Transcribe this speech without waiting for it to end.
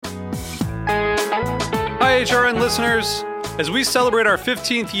HRN listeners. As we celebrate our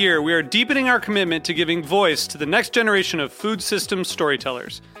 15th year, we are deepening our commitment to giving voice to the next generation of food systems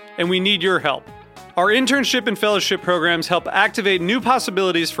storytellers, and we need your help. Our internship and fellowship programs help activate new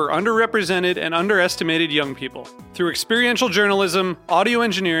possibilities for underrepresented and underestimated young people through experiential journalism, audio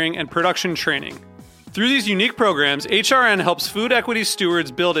engineering, and production training. Through these unique programs, HRN helps food equity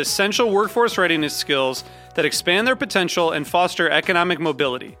stewards build essential workforce readiness skills that expand their potential and foster economic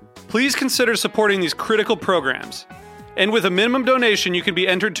mobility. Please consider supporting these critical programs. And with a minimum donation, you can be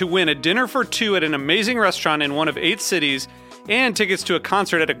entered to win a dinner for two at an amazing restaurant in one of 8 cities and tickets to a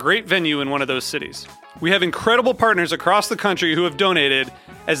concert at a great venue in one of those cities. We have incredible partners across the country who have donated,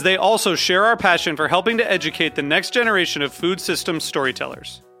 as they also share our passion for helping to educate the next generation of food systems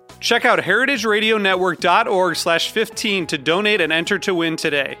storytellers. Check out heritageradionetwork.org/15 to donate and enter to win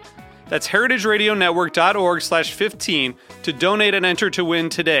today. That's heritageradionetwork.org/15 to donate and enter to win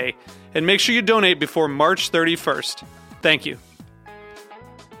today. And make sure you donate before March 31st. Thank you.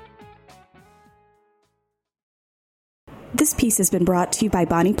 This piece has been brought to you by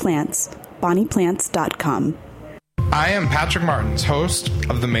Bonnie Plants, bonnieplants.com. I am Patrick Martins, host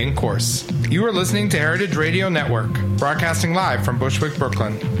of The Main Course. You are listening to Heritage Radio Network, broadcasting live from Bushwick,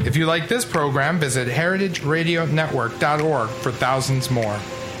 Brooklyn. If you like this program, visit heritageradionetwork.org for thousands more.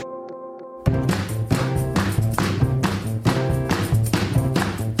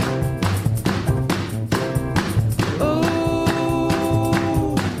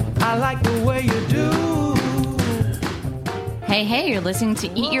 Hey, you're listening to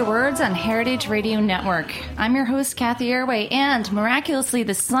Eat Your Words on Heritage Radio Network. I'm your host, Cathy Airway, and miraculously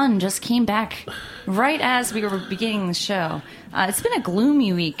the sun just came back right as we were beginning the show. It's been a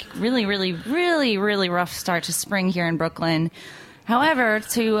gloomy week. Really rough start to spring here in Brooklyn. However,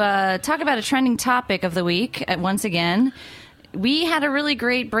 to talk about a trending topic of the week, once again, we had a really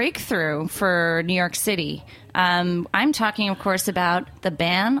great breakthrough for New York City. I'm talking, of course, about the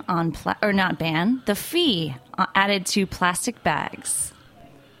ban on, the fee added to plastic bags.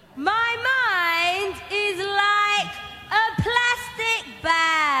 My mind is like a plastic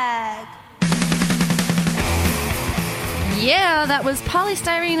bag. Yeah, that was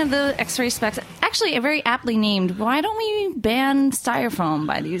polystyrene of the X-ray specs. Actually, a very aptly named. Why don't we ban styrofoam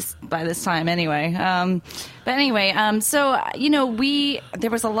by this time anyway? There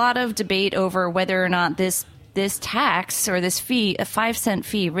was a lot of debate over whether or not this tax or this fee, a 5-cent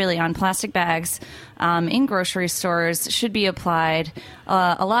fee really on plastic bags in grocery stores should be applied.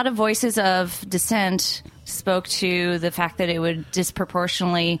 A lot of voices of dissent spoke to the fact that it would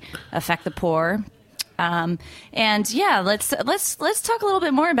disproportionately affect the poor. Let's talk a little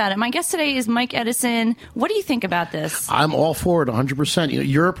bit more about it. My guest today is Mike Edison. What do you think about this? I'm all for it, 100%.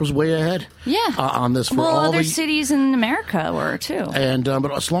 Europe was way ahead. On this. Other cities in America were too. And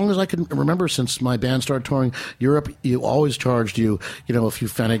but as long as I can remember, since my band started touring Europe, you always charged a few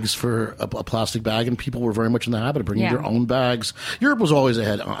pfennigs for a plastic bag, and people were very much in the habit of bringing their own bags. Europe was always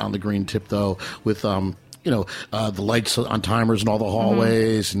ahead on the green tip, though, with the lights on timers in all the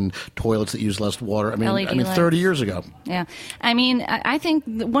hallways and toilets that use less water. I mean, 30 years ago. Yeah. I mean, I think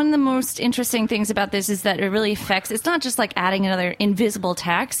one of the most interesting things about this is that it really affects, it's not just like adding another invisible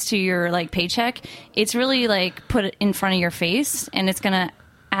tax to your paycheck. It's really put it in front of your face, and it's going to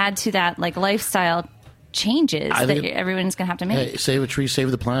add to that lifestyle changes that everyone's going to have to make. Hey, save a tree,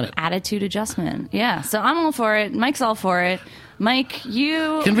 save the planet. Attitude adjustment. Yeah. So I'm all for it. Mike's all for it. Mike,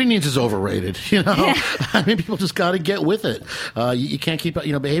 convenience is overrated, Yeah. I mean, people just got to get with it. You can't keep,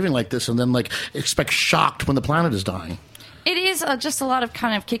 behaving like this and then, expect shocked when the planet is dying. It is just a lot of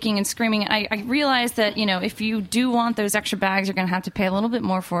kind of kicking and screaming. I realize that, if you do want those extra bags, you're going to have to pay a little bit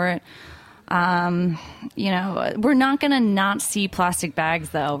more for it. We're not going to not see plastic bags,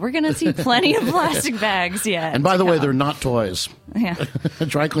 though. We're going to see plenty of plastic bags, And by the way, they're not toys. Yeah.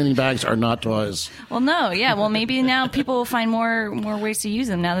 Dry cleaning bags are not toys. Well, no, yeah. Well, maybe now people will find more ways to use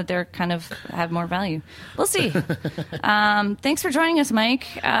them now that they're kind of have more value. We'll see. Thanks for joining us, Mike.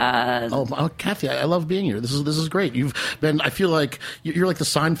 Cathy, I love being here. This is great. I feel like you're like the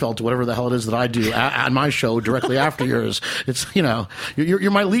Seinfeld to whatever the hell it is that I do on my show directly after yours. It's,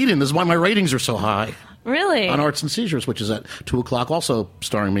 you're my lead-in. This is why my ratings are so high. Really? On Arts and Seizures, which is at 2:00, also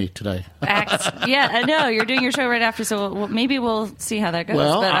starring me today. Yeah, I know. You're doing your show right after, so maybe we'll see how that goes.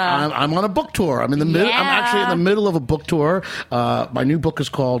 Well, I'm on a book tour. I'm in the middle. I'm actually in the middle of a book tour. My new book is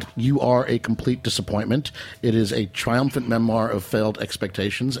called "You Are a Complete Disappointment." It is a triumphant memoir of failed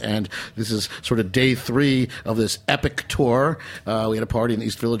expectations, and this is sort of day 3 of this epic tour. We had a party in the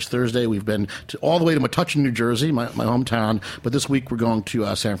East Village Thursday. We've been all the way to Metuchen, New Jersey, my hometown. But this week we're going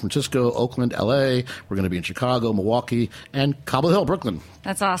to San Francisco, Oakland, L.A. We're going to be in Chicago, Milwaukee, and Cobble Hill, Brooklyn.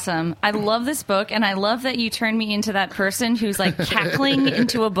 That's awesome. I love this book, and I love that you turned me into that person who's like cackling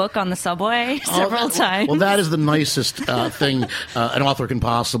into a book on the subway several times. Well, that is the nicest thing an author can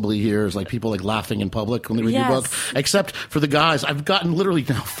possibly hear, is like people like laughing in public when they read your book. Except for the guys. I've gotten literally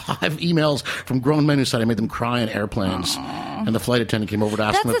now 5 emails from grown men who said I made them cry in airplanes. Aww. And the flight attendant came over to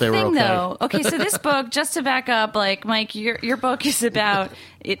ask them if they were okay. Though. Okay, so this book, just to back up, like, Mike, your book is about...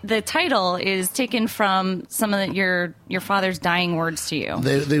 the title is taken from some of your father's dying words to you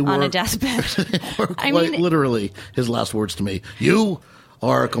they were, on a deathbed. They were quite literally his last words to me. You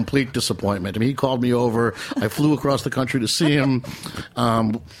are a complete disappointment. I mean, he called me over. I flew across the country to see him.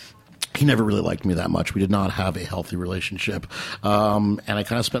 He never really liked me that much. We did not have a healthy relationship. And I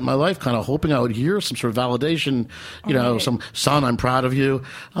kind of spent my life kind of hoping I would hear some sort of validation, some son, I'm proud of you.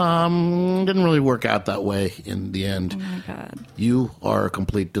 Didn't really work out that way in the end. Oh, my God. You are a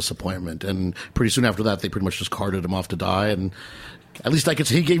complete disappointment. And pretty soon after that, they pretty much just carted him off to die. And at least I could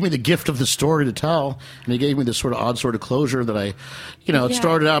say he gave me the gift of the story to tell. And he gave me this sort of odd sort of closure that it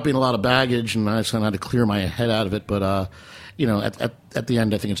started out being a lot of baggage, and I just kind of had to clear my head out of it. But, at the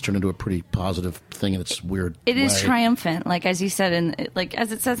end, I think it's turned into a pretty positive thing in its weird It way. is triumphant, like, as you said, and like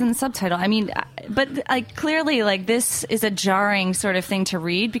as it says in the subtitle. I mean, but like clearly, like, this is a jarring sort of thing to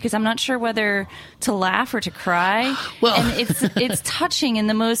read, because I'm not sure whether to laugh or to cry. Well, and it's touching in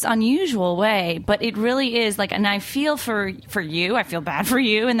the most unusual way, but it really is like, and I feel for you. I feel bad for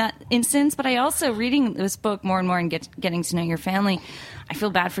you in that instance, but I also, reading this book more and more and getting to know your family, I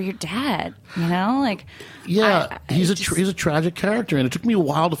feel bad for your dad. Like, yeah, he's a tragic character, and it took me a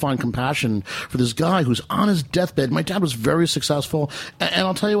while to find compassion for this guy who's on his deathbed. My dad was very successful, and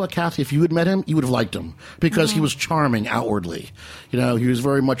I'll tell you what, Cathy, if you had met him, you would have liked him, because he was charming outwardly. He was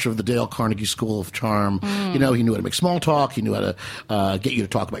very much of the Dale Carnegie school of charm. He knew how to make small talk. He knew how to get you to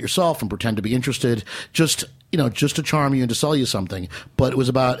talk about yourself and pretend to be interested. Just to charm you and to sell you something. But it was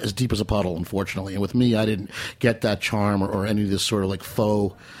about as deep as a puddle, unfortunately. And with me, I didn't get that charm or any of this sort of like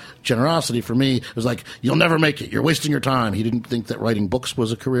faux generosity. For me, it was like, you'll never make it. You're wasting your time. He didn't think that writing books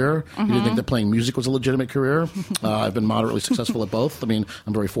was a career. He didn't think that playing music was a legitimate career. I've been moderately successful at both. I mean,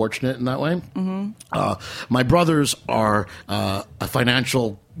 I'm very fortunate in that way. My brothers are a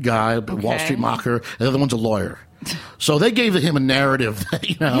financial guy, Wall Street mocker, and the other one's a lawyer. So they gave him a narrative that,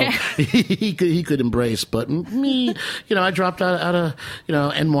 he could embrace. But me, I dropped out of,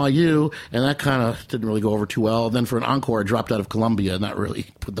 NYU, and that kind of didn't really go over too well. And then for an encore, I dropped out of Columbia, and that really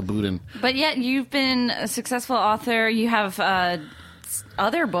put the boot in. But yet you've been a successful author. You have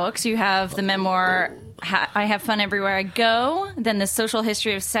other books. You have the memoir, I Have Fun Everywhere I Go, then the social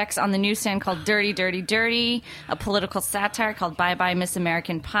history of sex on the newsstand called Dirty, Dirty, Dirty, a political satire called Bye Bye Miss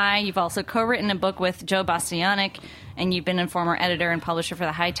American Pie. You've also co-written a book with Joe Bastianic, and you've been a former editor and publisher for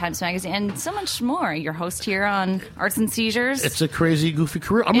the High Times magazine, and so much more. You're host here on Arts and Seizures. It's a crazy, goofy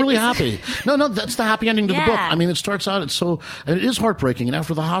career. I'm really happy. No, that's the happy ending to the book. I mean, it starts out, and it is heartbreaking, and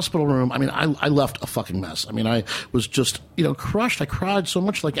after the hospital room, I mean, I left a fucking mess. I mean, I was just, crushed. I cried so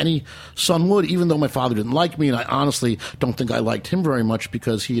much like any son would, even though my father didn't like me, and I honestly don't think I liked him very much,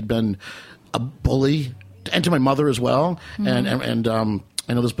 because he had been a bully, and to my mother as well, and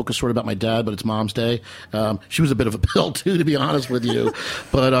I know this book is sort of about my dad, but it's Mom's Day. She was a bit of a pill, too, to be honest with you.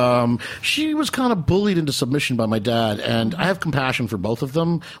 But she was kind of bullied into submission by my dad. And I have compassion for both of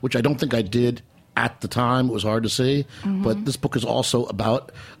them, which I don't think I did at the time. It was hard to see. But this book is also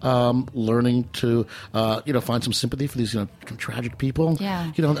about learning to, find some sympathy for these, tragic people.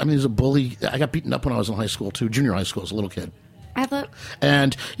 Yeah. There's a bully. I got beaten up when I was in high school, too, junior high school as a little kid.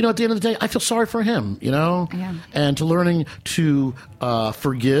 And, at the end of the day, I feel sorry for him, Yeah. And to learning to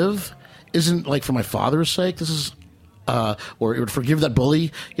forgive isn't like for my father's sake. This is, or to forgive that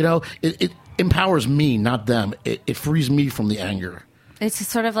bully, it empowers me, not them. It frees me from the anger. It's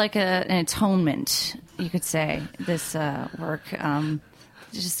sort of like an atonement, you could say, this work.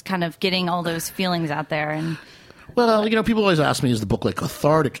 Just kind of getting all those feelings out there. And well, people always ask me, is the book like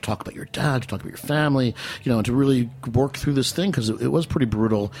cathartic to talk about your dad, to talk about your family, and to really work through this thing? Because it was pretty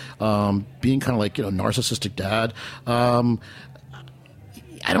brutal, being kind of like, narcissistic dad.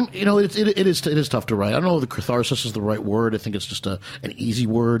 I don't, it is tough to write. I don't know if the catharsis is the right word. I think it's just an easy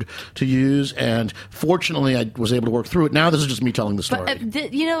word to use. And fortunately, I was able to work through it. Now this is just me telling the story. But,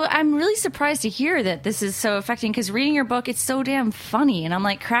 I'm really surprised to hear that this is so affecting, because reading your book, it's so damn funny. And I'm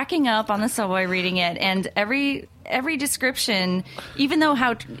like cracking up on the subway reading it. And every description, even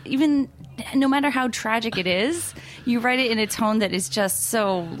no matter how tragic it is, you write it in a tone that is just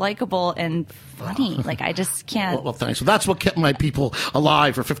so likable and funny. Like, I just can't. Well, thanks. So that's what kept my people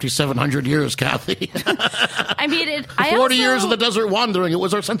alive for 5,700 years, Cathy. I mean, 40 years of the desert wandering. It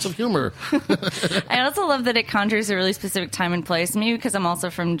was our sense of humor. I also love that it conjures a really specific time and place. Maybe because I'm also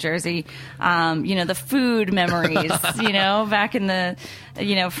from Jersey. The food memories. Back in the,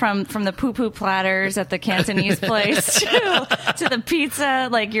 from the poo-poo platters at the Cantonese place to the pizza.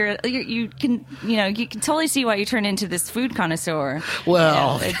 Like you can totally see why you turn into this food connoisseur.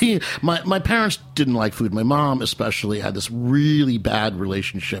 Well, my parents didn't like food. My mom especially had this really bad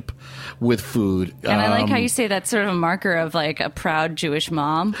relationship with food. And I like how you say that's sort of a marker of like a proud Jewish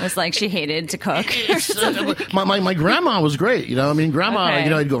mom. It was like she hated to cook. My grandma was great. Grandma,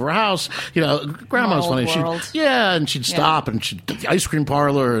 Okay. I'd go over her house. Grandma was funny. And she'd stop and she'd get the ice cream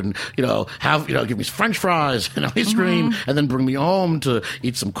parlor and, give me French fries and ice cream and then bring me home to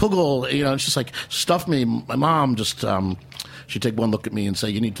eat some kugel. It's just like stuff me. My mom just, she'd take one look at me and say,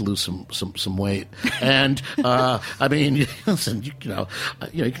 "You need to lose some weight." And listen, you can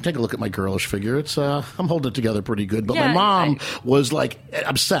take a look at my girlish figure. It's I'm holding it together pretty good. But my mom was like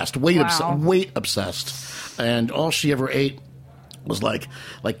obsessed, weight obsessed, and all she ever ate was like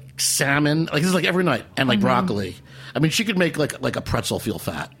salmon. Like this is like every night, and like broccoli. I mean, she could make like a pretzel feel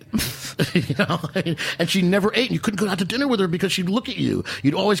fat. And she never ate. And you couldn't go out to dinner with her because she'd look at you.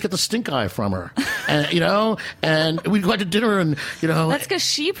 You'd always get the stink eye from her. And and we'd go out to dinner and that's because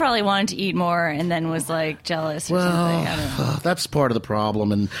she probably wanted to eat more and then was like jealous or something. I don't know. That's part of the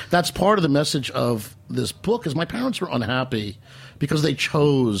problem, and that's part of the message of this book. Is my parents were unhappy because they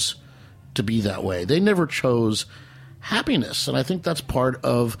chose to be that way. They never chose happiness, and I think that's part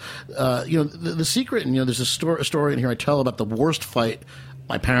of the secret. And there's a story in here I tell about the worst fight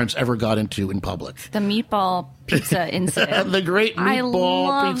my parents ever got into in public. The meatball pizza incident. The great meatball pizza incident. I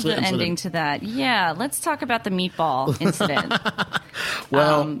love the incident. ending to that. Yeah, let's talk about the meatball incident.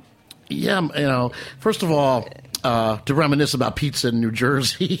 Well, first of all, to reminisce about pizza in New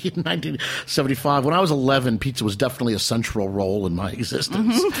Jersey in 1975. When I was 11, pizza was definitely a central role in my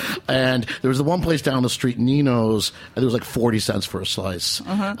existence. And there was the one place down the street, Nino's, and there was like 40 cents for a slice.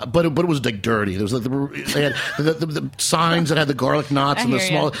 But it was like dirty. There was like they had the signs that had the garlic knots and the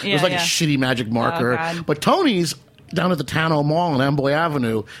small. It was like a shitty magic marker. Oh, but Tony's down at the Tano Mall on Amboy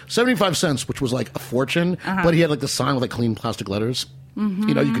Avenue, 75 cents, which was like a fortune. But he had like the sign with like clean plastic letters.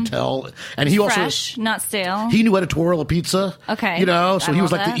 You could tell, and he fresh, not stale. He knew how to twirl a pizza. Okay, so he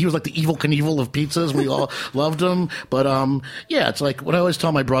was like the Evil Knievel of pizzas. We all loved him, but it's like what I always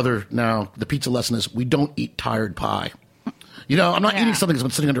tell my brother now. The pizza lesson is we don't eat tired pie. I'm not eating something that's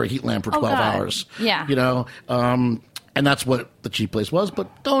been sitting under a heat lamp for 12 hours. Yeah, and that's what the cheap place was.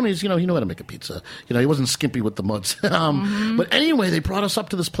 But Tony's, he knew how to make a pizza. He wasn't skimpy with the muds. But anyway, they brought us up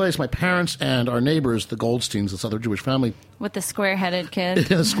to this place. My parents and our neighbors, the Goldsteins, this other Jewish family. With the square-headed kid.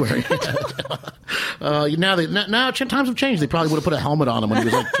 The square-headed. Now times have changed. They probably would have put a helmet on him when he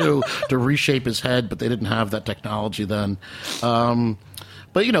was like 2 to reshape his head, but they didn't have that technology then.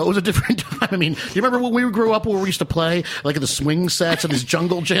 But, it was a different time. I mean, you remember when we grew up where we used to play, like at the swing sets and these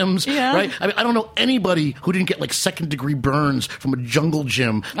jungle gyms, right? I mean, I don't know anybody who didn't get, like, second-degree burns from a jungle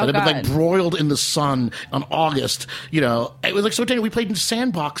gym that had been, like, broiled in the sun on August. It was, like, so dangerous. We played in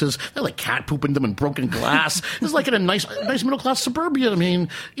sandboxes. They had, like, cat poop in them and broken glass. It was, like, in a nice middle-class suburbia. I mean,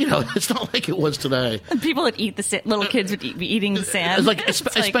 it's not like it was today. And people would eat little kids would be eating the sand. It's like, I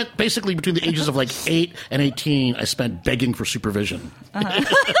spent basically between the ages of, like, 8 and 18, I spent begging for supervision.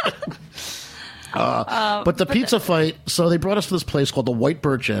 But the pizza fight, so they brought us to this place called the White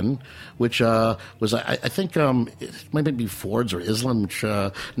Birch Inn, which was, I think, it might be Ford's or Islam, which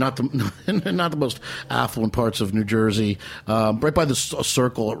not the most affluent parts of New Jersey, right by the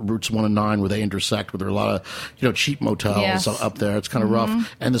circle at Routes 1 and 9 where they intersect, where there are a lot of cheap motels up there. It's kind of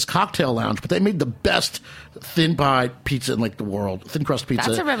rough. And this cocktail lounge, but they made the best thin pie pizza in like the world, thin crust pizza.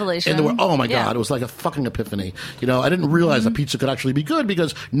 That's a revelation. Oh my God, it was like a fucking epiphany. I didn't realize that pizza could actually be good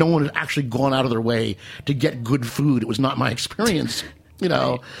because no one had actually gone out of their way to get good food. It was not my experience.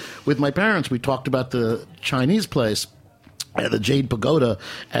 Right. With my parents, we talked about the Chinese place, the Jade Pagoda,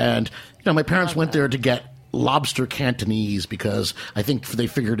 and my parents went there to get lobster Cantonese because I think they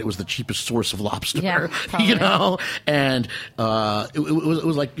figured it was the cheapest source of lobster. Yeah, and it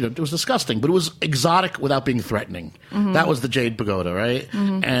was like it was disgusting, but it was exotic without being threatening. That was the Jade Pagoda, right?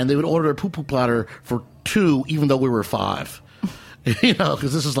 And they would order a poo-poo platter for 2, even though we were 5.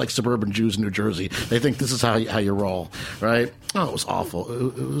 Because this is like suburban Jews in New Jersey. They think this is how you roll, right? Oh, it was awful.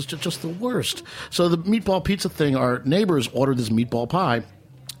 It was just the worst. So the meatball pizza thing, our neighbors ordered this meatball pie,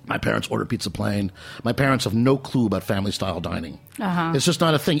 My parents order pizza plain. My parents have no clue about family-style dining. It's just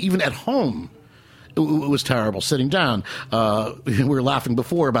not a thing. Even at home, it was terrible. Sitting down, we were laughing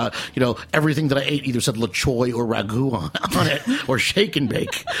before about, everything that I ate either said la choy or ragu on it, or shake and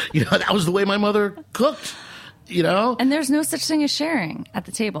bake. That was the way my mother cooked. And there's no such thing as sharing at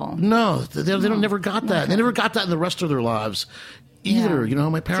the table. No, they never got that. They never got that in the rest of their lives either.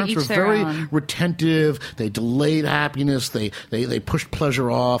 My parents were very retentive. They delayed happiness. They pushed pleasure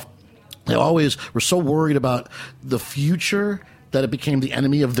off. They always were so worried about the future that it became the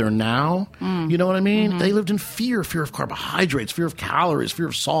enemy of their now. You know what I mean? Mm-hmm. They lived in fear of carbohydrates, fear of calories, fear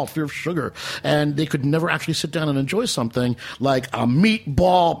of salt, fear of sugar. And they could never actually sit down and enjoy something like a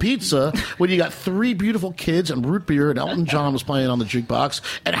meatball pizza when you got 3 beautiful kids and root beer and Elton John was playing on the jukebox.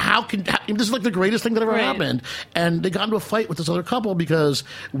 And this is like the greatest thing that ever happened. And they got into a fight with this other couple because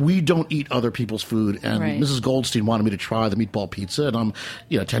we don't eat other people's food. And Mrs. Goldstein wanted me to try the meatball pizza. And I'm,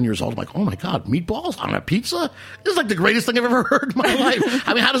 10 years old. I'm like, oh my God, meatballs on a pizza? This is like the greatest thing I've ever heard in my life.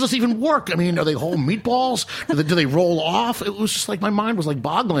 I mean, how does this even work? I mean, are they whole meatballs? Do they roll off? It was just like my mind was like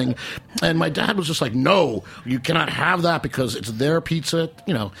boggling. And my dad was just like, no, you cannot have that because it's their pizza.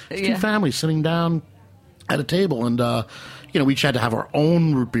 It's 2 families sitting down at a table. And, we each had to have our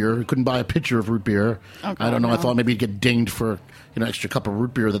own root beer. We couldn't buy a pitcher of root beer. Okay, I don't know. No. I thought maybe he'd get dinged for, extra cup of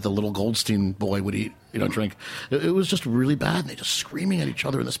root beer that the little Goldstein boy would eat, drink. It was just really bad. They just screaming at each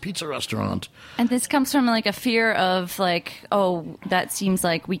other in this pizza restaurant. And this comes from like a fear of like, oh, that seems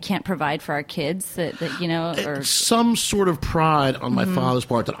like we can't provide for our kids that or some sort of pride on my father's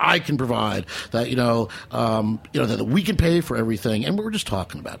part that I can provide, that, that we can pay for everything. And we were just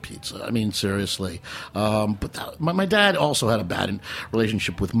talking about pizza. I mean, seriously. But my dad also had a bad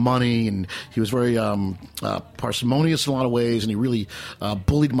relationship with money, and he was very parsimonious in a lot of ways, and he really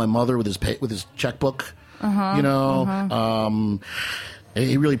bullied my mother with his checkbook. He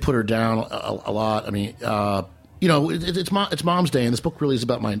really put her down a lot. I mean, it's Mom's Day, and this book really is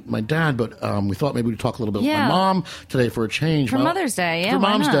about my dad, but we thought maybe we'd talk a little bit about my mom today for a change. For Mother's Day, for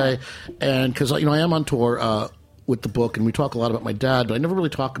Mom's Day, and because I am on tour with the book, and we talk a lot about my dad, but I never really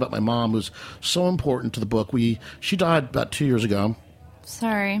talk about my mom, who's so important to the book. She died about 2 years ago.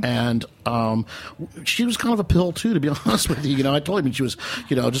 Sorry. And she was kind of a pill, too, to be honest with you. I told him she was,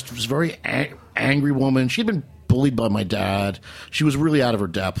 just was a very angry woman. She'd been bullied by my dad. She was really out of her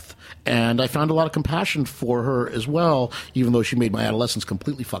depth. And I found a lot of compassion for her as well, even though she made my adolescence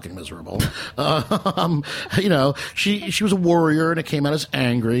completely fucking miserable. She was a warrior, and it came out as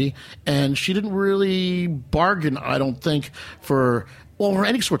angry. And she didn't really bargain, I don't think, for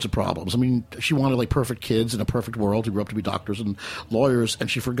any sorts of problems. I mean, she wanted like perfect kids in a perfect world who grew up to be doctors and lawyers, and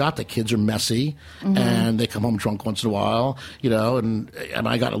she forgot that kids are messy and they come home drunk once in a while, and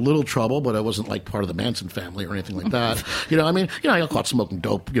I got in a little trouble, but I wasn't like part of the Manson family or anything like that. I got caught smoking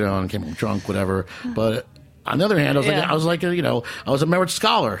dope, and came home drunk, whatever. But on the other hand, I was a merit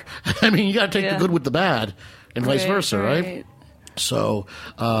scholar. I mean, you got to take the good with the bad and vice versa, right? So,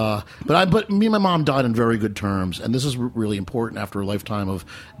 but me and my mom died in very good terms, and this is really important after a lifetime of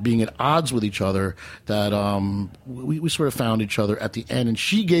being at odds with each other, that we sort of found each other at the end, and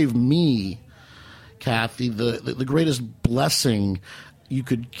she gave me, Cathy, the greatest blessing you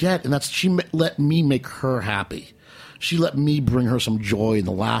could get, and that's she let me make her happy. She let me bring her some joy in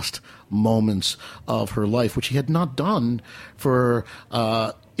the last moments of her life, which she had not done for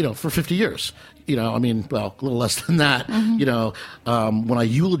 50 years. A little less than that. When I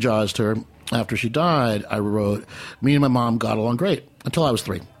eulogized her after she died, I wrote, me and my mom got along great until I was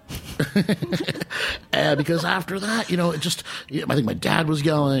 3. And because after that, I think my dad was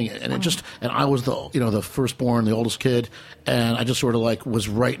yelling, and and I was the firstborn, the oldest kid, and I just sort of like was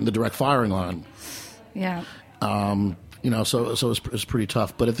right in the direct firing line. Yeah. So it was pretty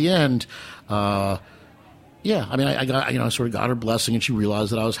tough. But at the end, I sort of got her blessing, and she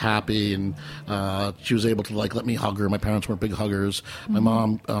realized that I was happy, and she was able to let me hug her. My parents weren't big huggers. My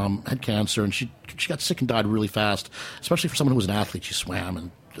mom had cancer, and she got sick and died really fast, especially for someone who was an athlete. She swam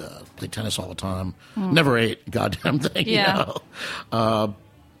and played tennis all the time. Never ate a goddamn thing. Yeah.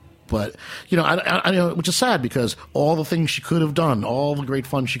 But, which is sad because all the things she could have done, all the great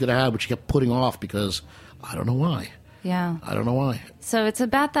fun she could have had, but she kept putting off because I don't know why. Yeah. I don't know why. So it's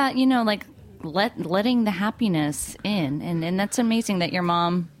about that, letting the happiness in, and that's amazing that your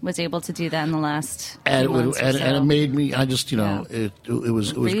mom was able to do that in the last months and it made me. I just it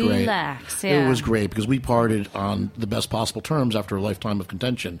was relax, great. Yeah. It was great because we parted on the best possible terms after a lifetime of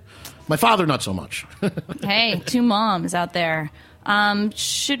contention. My father, not so much. Hey, 2 moms out there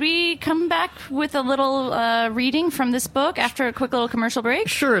Should we come back with a little reading from this book after a quick little commercial break?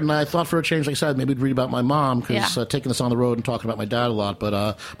 Sure, and I thought for a change, like I said, maybe we'd read about my mom, because taking this on the road and talking about my dad a lot,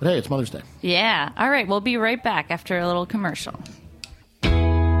 but hey, it's Mother's Day. Yeah. All right, we'll be right back after a little commercial.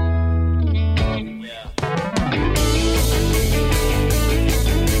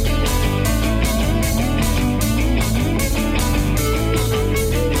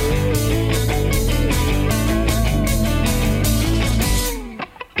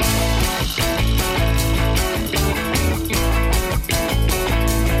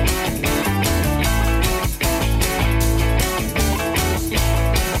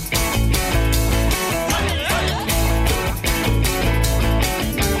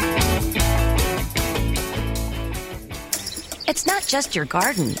 It's not just your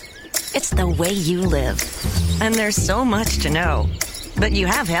garden. It's the way you live. And there's so much to know. But you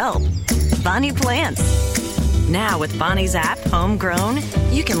have help. Bonnie Plants. Now with Bonnie's app, Homegrown,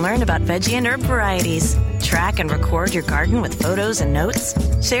 you can learn about veggie and herb varieties, track and record your garden with photos and notes,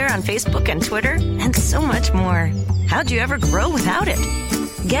 share on Facebook and Twitter, and so much more. How'd you ever grow without it?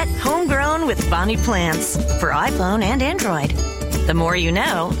 Get Homegrown with Bonnie Plants for iPhone and Android. The more you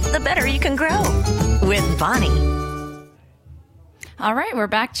know, the better you can grow. With Bonnie. All right, we're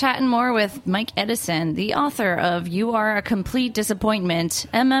back chatting more with Mike Edison, the author of You Are a Complete Disappointment,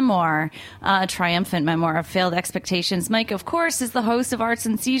 a memoir, a triumphant memoir of failed expectations. Mike, of course, is the host of Arts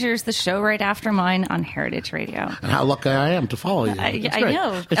and Seizures, the show right after mine on Heritage Radio. And how lucky I am to follow you. I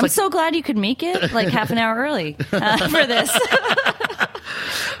know. I'm so glad you could make it like half an hour early for this.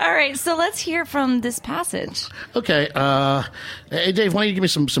 All right, so let's hear from this passage. Okay. Hey, Dave, why don't you give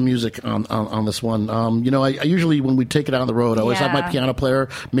me some music on this one? I usually, when we take it out on the road, I always have my piano player,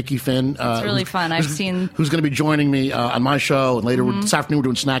 Mickey Finn. It's really fun. Who's going to be joining me on my show, and later this afternoon we're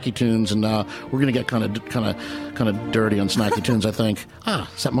doing Snacky Tunes, and we're going to get kind of dirty on Snacky Tunes, I think.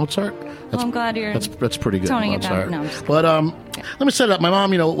 Is that Mozart? I'm glad you're that's pretty good. Toning Mozart. it down. No, but let me set it up. My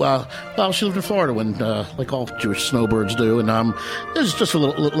mom, she lived in Florida when, like all Jewish snowbirds do, and there's just a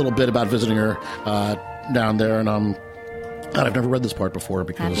little bit about visiting her down there, and God, I've never read this part before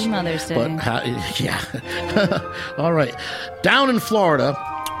because Happy Mother's Day. All right. Down in Florida,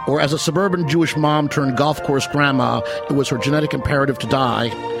 or as a suburban Jewish mom turned golf course grandma, it was her genetic imperative to die.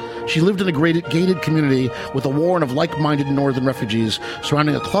 She lived in a gated community with a warren of like-minded northern refugees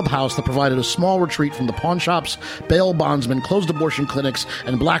surrounding a clubhouse that provided a small retreat from the pawn shops, bail bondsmen, closed abortion clinics,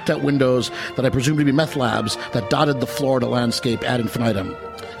 and blacked-out windows that I presume to be meth labs that dotted the Florida landscape ad infinitum.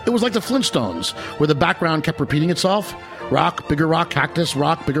 It was like the Flintstones, where the background kept repeating itself. Rock, bigger rock, cactus,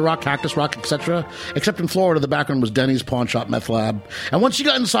 rock, bigger rock, cactus, rock, etc. Except in Florida, the background was Denny's pawn shop meth lab. And once you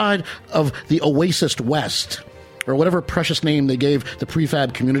got inside of the Oasis West, or whatever precious name they gave the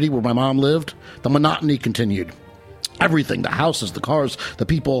prefab community where my mom lived, the monotony continued. Everything, the houses, the cars, the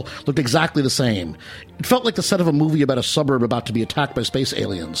people, looked exactly the same. It felt like the set of a movie about a suburb about to be attacked by space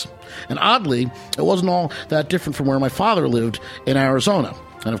aliens. And oddly, it wasn't all that different from where my father lived in Arizona.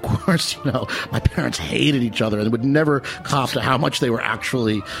 And of course, my parents hated each other and would never cop to how much they were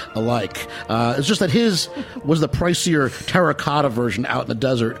actually alike. It's just that his was the pricier terracotta version out in the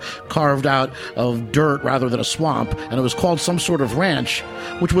desert, carved out of dirt rather than a swamp, and it was called some sort of ranch,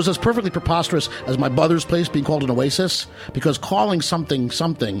 which was as perfectly preposterous as my brother's place being called an oasis, because calling something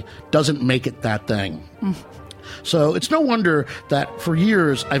something doesn't make it that thing. So it's no wonder that for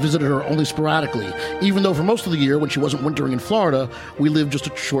years I visited her only sporadically, even though for most of the year, when she wasn't wintering in Florida, we lived just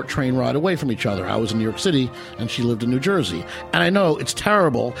a short train ride away from each other. I was in New York City, and she lived in New Jersey. And I know it's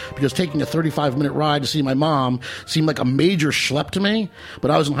terrible, because taking a 35-minute ride to see my mom seemed like a major schlep to me.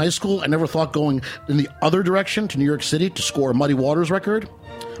 But I was in high school. I never thought going in the other direction to New York City to score a Muddy Waters record.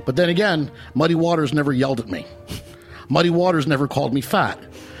 But then again, Muddy Waters never yelled at me. Muddy Waters never called me fat.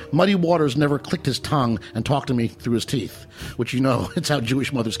 Muddy Waters never clicked his tongue and talked to me through his teeth, which, it's how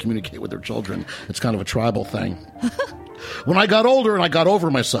Jewish mothers communicate with their children. It's kind of a tribal thing. When I got older and I got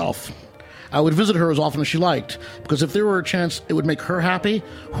over myself, I would visit her as often as she liked, because if there were a chance it would make her happy,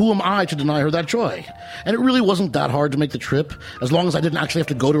 who am I to deny her that joy? And it really wasn't that hard to make the trip, as long as I didn't actually have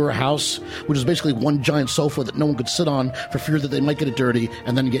to go to her house, which is basically one giant sofa that no one could sit on for fear that they might get it dirty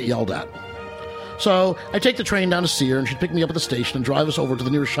and then get yelled at. So I'd take the train down to see her, and she'd pick me up at the station and drive us over to the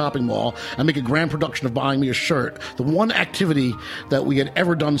nearest shopping mall and make a grand production of buying me a shirt, the one activity that we had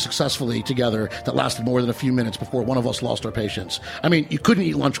ever done successfully together that lasted more than a few minutes before one of us lost our patience. I mean, you couldn't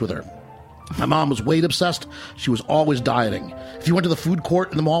eat lunch with her. My mom was weight obsessed. She was always dieting. If you went to the food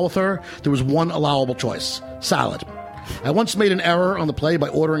court in the mall with her, there was one allowable choice: salad. I once made an error on the play by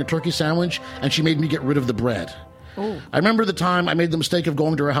ordering a turkey sandwich, and she made me get rid of the bread. Ooh. I remember the time I made the mistake of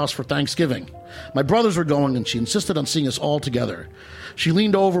going to her house for Thanksgiving. My brothers were going, and she insisted on seeing us all together. She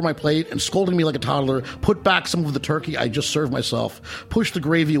leaned over my plate and, scolding me like a toddler, put back some of the turkey I just served myself, pushed the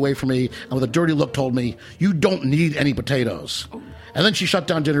gravy away from me, and with a dirty look told me, "You don't need any potatoes." And then she shut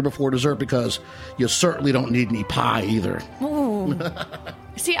down dinner before dessert because you certainly don't need any pie either. Ooh.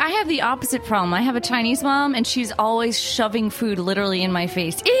 See, I have the opposite problem. I have a Chinese mom, and she's always shoving food literally in my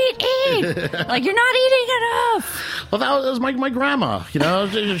face. Eat! Like, you're not eating enough! Well, that was my grandma, you know.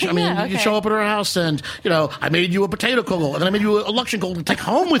 I mean, okay. You show up at her house and, you know, I made you a potato kugel, and then I made you a luxury kugel to take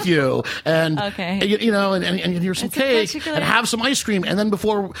home with you. And, you know, and here's some cake, and have some ice cream. And then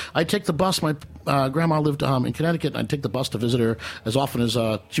before I take the bus, my grandma lived in Connecticut, and I'd take the bus to visit her as often as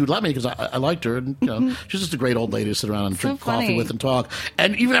she would let me because I liked her. And, you know, she's just a great old lady to sit around and drink coffee with and talk.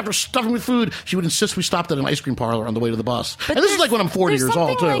 And even after stuffing with food, she would insist we stopped at an ice cream parlor on the way to the bus. But and this is like when I'm 40 years old, too.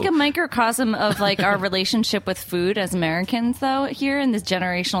 There's something like a microcosm of like our relationship with food as Americans, though, here, and there's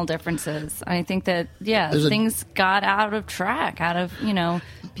generational differences. I think that, things got out of track,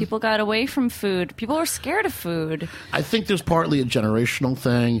 people got away from food. People were scared of food. I think there's partly a generational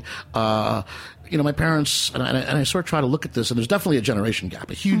thing. You know, my parents, and I sort of try to look at this, and there's definitely a generation gap,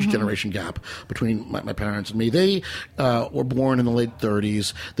 a huge generation gap between my parents and me. They were born in the late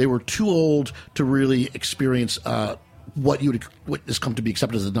 30s. They were too old to really experience what has come to be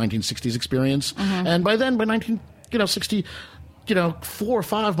accepted as the 1960s experience. And by then, by 1960, 4 or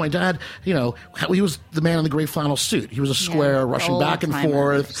 5, my dad, he was the man in the gray flannel suit. He was a square, rushing back and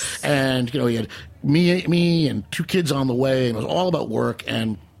forth, and he had me and 2 kids on the way, and it was all about work.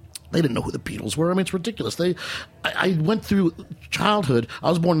 And they didn't know who the Beatles were. I mean, it's ridiculous. I went through childhood. I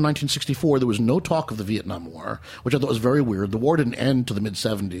was born in 1964. There was no talk of the Vietnam War, which I thought was very weird. The war didn't end to the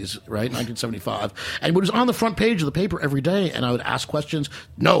mid-'70s, right, 1975. And it was on the front page of the paper every day, and I would ask questions.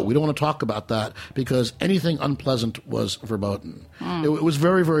 No, we don't want to talk about that because anything unpleasant was verboten. It was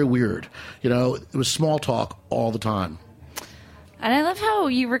very, very weird. It was small talk all the time. And I love how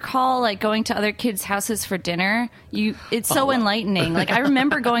you recall, like, going to other kids' houses for dinner. It's so enlightening. Like, I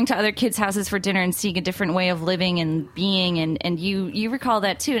remember going to other kids' houses for dinner and seeing a different way of living and being, and you recall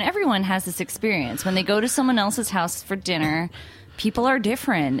that, too. And everyone has this experience. When they go to someone else's house for dinner, people are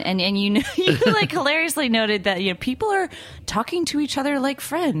different. And you like, hilariously noted that, people are talking to each other like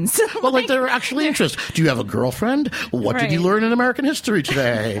friends. Well, like they're actually interested. Do you have a girlfriend? What did you learn in American history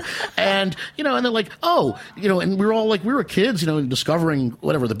today? And, and they're like, and we're all like, we were kids, discovering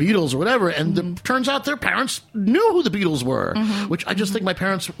whatever, the Beatles or whatever. And it turns out their parents knew who the Beatles were, which I just think my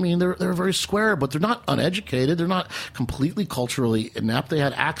parents, they're very square, but they're not uneducated. They're not completely culturally inept. They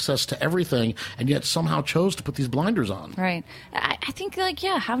had access to everything and yet somehow chose to put these blinders on. Right. I think,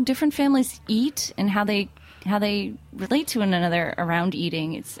 how different families eat and how they relate to one another around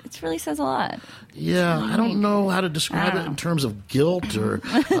eating, it really says a lot. Yeah, I don't know how to describe it in terms of guilt or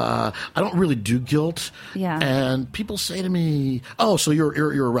I don't really do guilt. Yeah. And people say to me, "Oh, so you're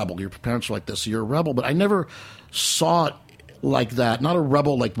a rebel. Your parents are like this, so you're a rebel." But I never saw it like that. Not a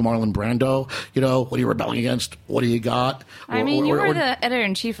rebel like Marlon Brando. What are you rebelling against? What do you got? You were the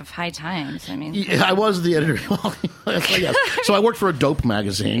editor-in-chief of High Times. Yeah, I was the editor. Yes. So I worked for a dope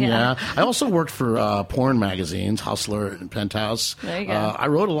magazine. Yeah. I also worked for porn magazines, Hustler and Penthouse. There you go. I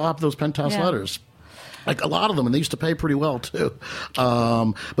wrote a lot of those Penthouse letters. Like a lot of them, and they used to pay pretty well too.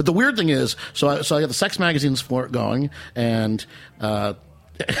 But the weird thing is, so I got the sex magazines for it going, and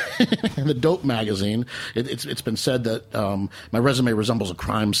the dope magazine, it's been said that my resume resembles a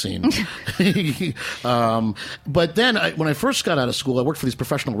crime scene. But then when I first got out of school, I worked for these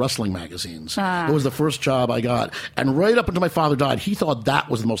professional wrestling magazines. It was the first job I got. And right up until my father died, he thought that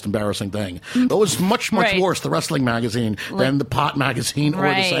was the most embarrassing thing. It was much, much worse, the wrestling magazine, than the pot magazine or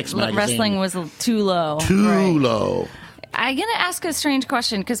the sex magazine. Wrestling was too low. Too low. I'm going to ask a strange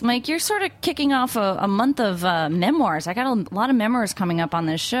question because, Mike, you're sort of kicking off a month of memoirs. I got a lot of memoirs coming up on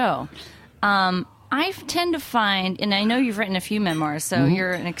this show. I tend to find, and I know you've written a few memoirs, so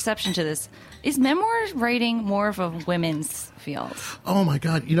you're an exception to this. Is memoir writing more of a women's field? Oh, my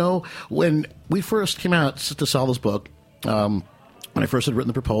God. When we first came out to sell this book, when I first had written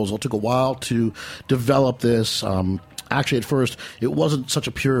the proposal, it took a while to develop this. Actually, at first, it wasn't such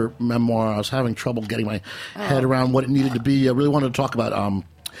a pure memoir. I was having trouble getting my head around what it needed to be. I really wanted to talk about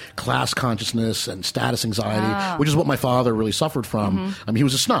class consciousness and status anxiety, which is what my father really suffered from. I mean, he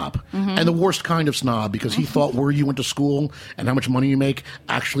was a snob, and the worst kind of snob, because he thought where you went to school and how much money you make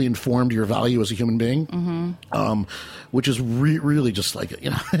actually informed your value as a human being, which is really just like,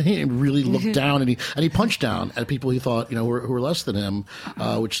 he really looked down, and he punched down at people he thought, who were less than him,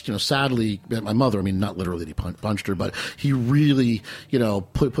 which, sadly, my mother, I mean, not literally that he punched her, but he really,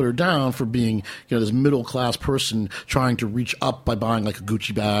 put her down for being, this middle class person trying to reach up by buying like a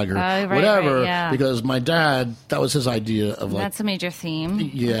Gucci bag or whatever. Right, because my dad, that was his idea of like. That's a major theme.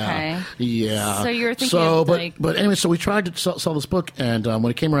 Yeah. Okay. Yeah. So you were thinking but anyway, so we tried to sell this book, and when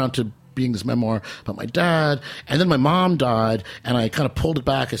it came around to being this memoir about my dad, and then my mom died, and I kind of pulled it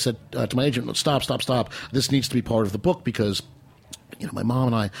back. I said to my agent, stop. This needs to be part of the book, because my mom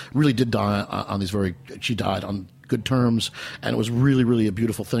and I really did die on she died on good terms, and it was really, really a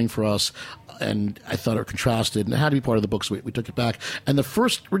beautiful thing for us. And I thought it contrasted, and it had to be part of the book, so we took it back. And the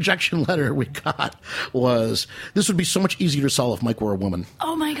first rejection letter we got was, this would be so much easier to sell if Mike were a woman.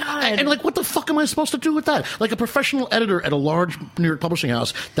 Oh, my God. And like, what the fuck am I supposed to do with that? Like a professional editor at a large New York publishing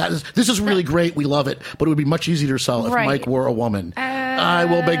house, this is really great, we love it, but it would be much easier to sell if Mike were a woman. I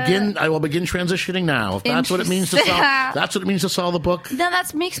will begin transitioning now. If that's what it means to sell. That's what it means to sell the book. Now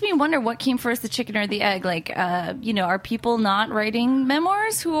that makes me wonder what came first, the chicken or the egg. Like, are people not writing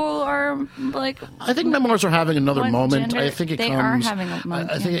memoirs who are like? I think memoirs are having another moment. Gender? I think they are having a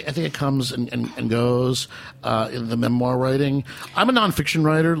moment. I think it comes and goes in the memoir writing. I'm a nonfiction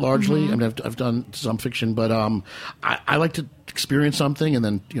writer largely. I mean, I've done some fiction, but I like to experience something and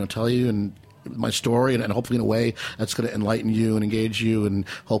then tell you and my story, and hopefully in a way that's going to enlighten you and engage you, and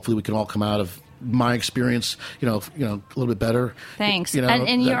hopefully we can all come out of my experience, a little bit better. Thanks.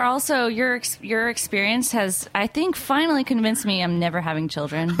 And you're also, your experience has, I think, finally convinced me I'm never having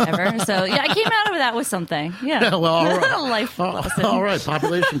children, ever. So, yeah, I came out of that with something. Yeah. Well, all right. Life lesson. All right,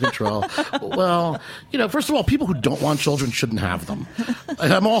 population control. Well, first of all, people who don't want children shouldn't have them.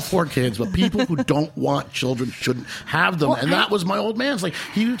 I'm all for kids, but people who don't want children shouldn't have them. Well, and that was my old man's. Like,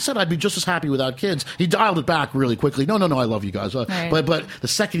 he said I'd be just as happy without kids. He dialed it back really quickly. No, I love you guys. Right. But the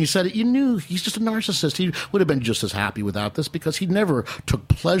second he said it, you knew he's just a narcissist. He would have been just as happy without this, because he never took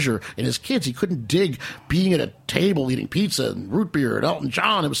pleasure in his kids. He couldn't dig being at a table eating pizza and root beer at Elton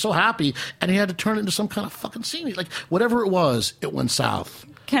John. It was so happy, and he had to turn it into some kind of fucking scene. Like, whatever it was, it went south.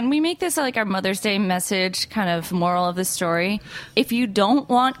 Can we make this like our Mother's Day message, kind of moral of the story? If you don't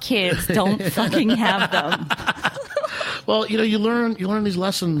want kids, don't fucking have them. Well, you learn these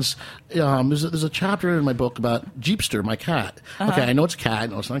lessons. There's a chapter in my book about Jeepster, my cat. Okay, I know it's a cat, I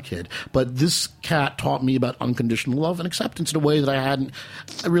know it's not a kid, but this cat taught me about unconditional love and acceptance in a way that I hadn't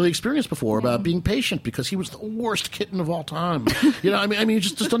really experienced before, about being patient, because he was the worst kitten of all time. I mean,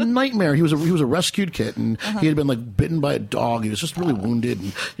 just a nightmare. He was a rescued kitten. He had been like bitten by a dog. He was just really wounded,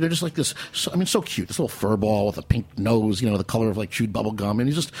 and just like this. So cute. This little fur ball with a pink nose. The color of like chewed bubble gum, and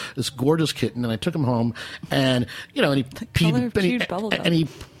he's just this gorgeous kitten. And I took him home, and and he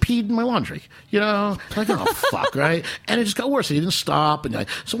peed in my laundry, like, oh, fuck, right? And it just got worse. He didn't stop. And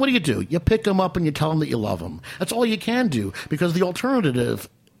so what do? You pick him up and you tell him that you love him. That's all you can do, because the alternative,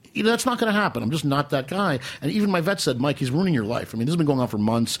 that's not going to happen. I'm just not that guy. And even my vet said, Mike, he's ruining your life. I mean, this has been going on for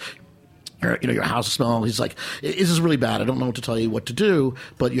months. Your house is smelling. He's like, this is really bad. I don't know what to tell you what to do,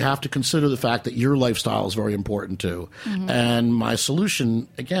 but you have to consider the fact that your lifestyle is very important too. And my solution,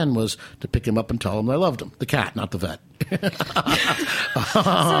 again, was to pick him up and tell him that I loved him. The cat, not the vet.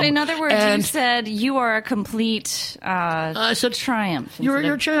 So in other words, you said you are a complete I said, triumph. You're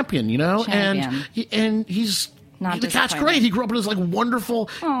a champion, Champion. And he's... Not the cat's great. He grew up with this like wonderful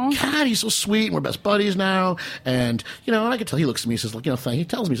cat. He's so sweet. And we're best buddies now. And and I can tell he looks at me. He says, like, he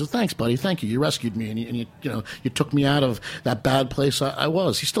tells me, he says, thanks, buddy. Thank you. You rescued me, and you took me out of that bad place I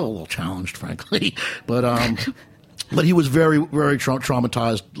was. He's still a little challenged, frankly, but But he was very, very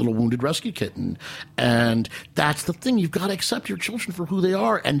traumatized, little wounded rescue kitten. And that's the thing. You've got to accept your children for who they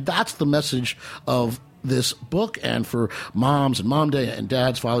are. And that's the message of this book. And for moms and Mom Day and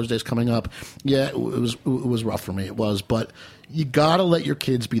Dad's Father's Day is coming up. Yeah, it was rough for me. It was. But you got to let your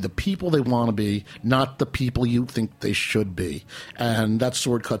kids be the people they want to be, not the people you think they should be. And that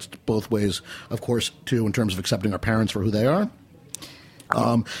sword cuts both ways, of course, too, in terms of accepting our parents for who they are.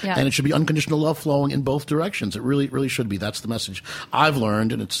 And it should be unconditional love flowing in both directions. It really, really should be. That's the message I've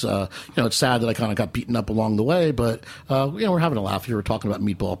learned, and it's it's sad that I kind of got beaten up along the way. But we're having a laugh here. We're talking about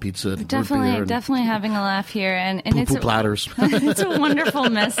meatball pizza, and definitely having a laugh here, and it's platters. It's a wonderful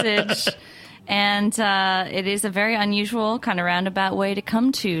message. And it is a very unusual, kind of roundabout way to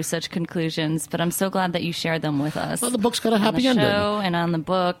come to such conclusions. But I'm so glad that you shared them with us. Well, the book's got a happy ending. On the show and on the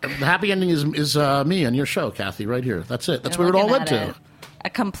book. The happy ending is me on your show, Cathy, right here. That's it. That's where it all led to. a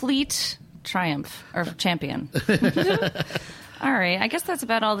complete triumph or champion. All right. I guess that's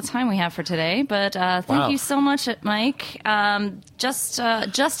about all the time we have for today. But thank you so much, Mike. Just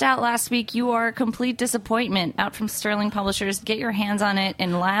out last week, You Are a Complete Disappointment, out from Sterling Publishers. Get your hands on it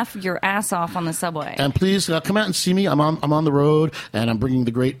and laugh your ass off on the subway. And please come out and see me. I'm on the road, and I'm bringing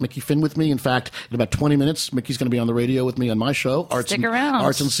the great Mickey Finn with me. In fact, in about 20 minutes, Mickey's going to be on the radio with me on my show, Arts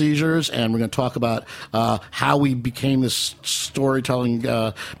and Seizures, and we're going to talk about how we became this storytelling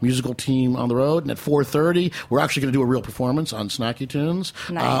musical team on the road. And at 4:30, we're actually going to do a real performance on Snacky Tunes.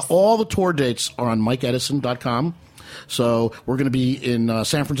 Nice. All the tour dates are on MikeEdison.com. So we're going to be in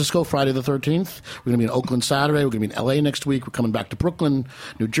San Francisco Friday the 13th. We're going to be in Oakland Saturday. We're going to be in L.A. next week. We're coming back to Brooklyn,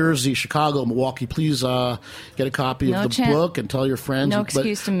 New Jersey, Chicago, Milwaukee. Please get a copy of the book and tell your friends. No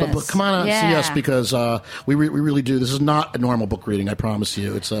excuse to miss. But come on out and see us because we really do. This is not a normal book reading, I promise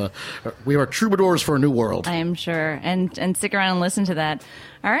you. It's we are troubadours for a new world. I am sure. And stick around and listen to that.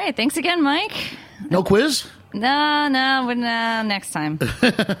 All right. Thanks again, Mike. No quiz? No, next time.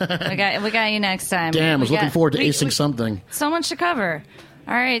 we got you next time. Damn, I was looking forward to acing something. So much to cover.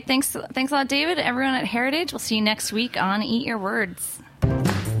 All right, thanks a lot, David. Everyone at Heritage, we'll see you next week on Eat Your Words.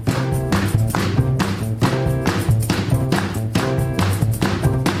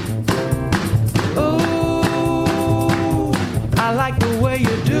 Oh, I like the way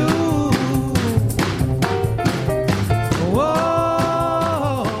you do.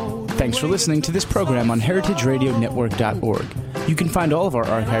 Thanks for listening to this program on heritageradionetwork.org. You can find all of our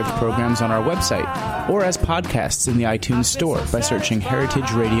archived programs on our website or as podcasts in the iTunes Store by searching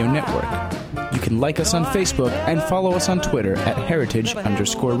Heritage Radio Network. You can like us on Facebook and follow us on Twitter at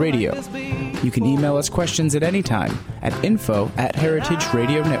heritage_radio. You can email us questions at any time at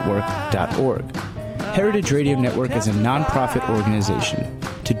info@heritageradionetwork.org. Heritage Radio Network is a non-profit organization.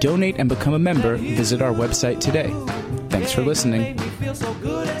 To donate and become a member, visit our website today. Thanks for listening. Feel so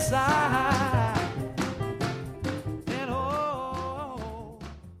good inside.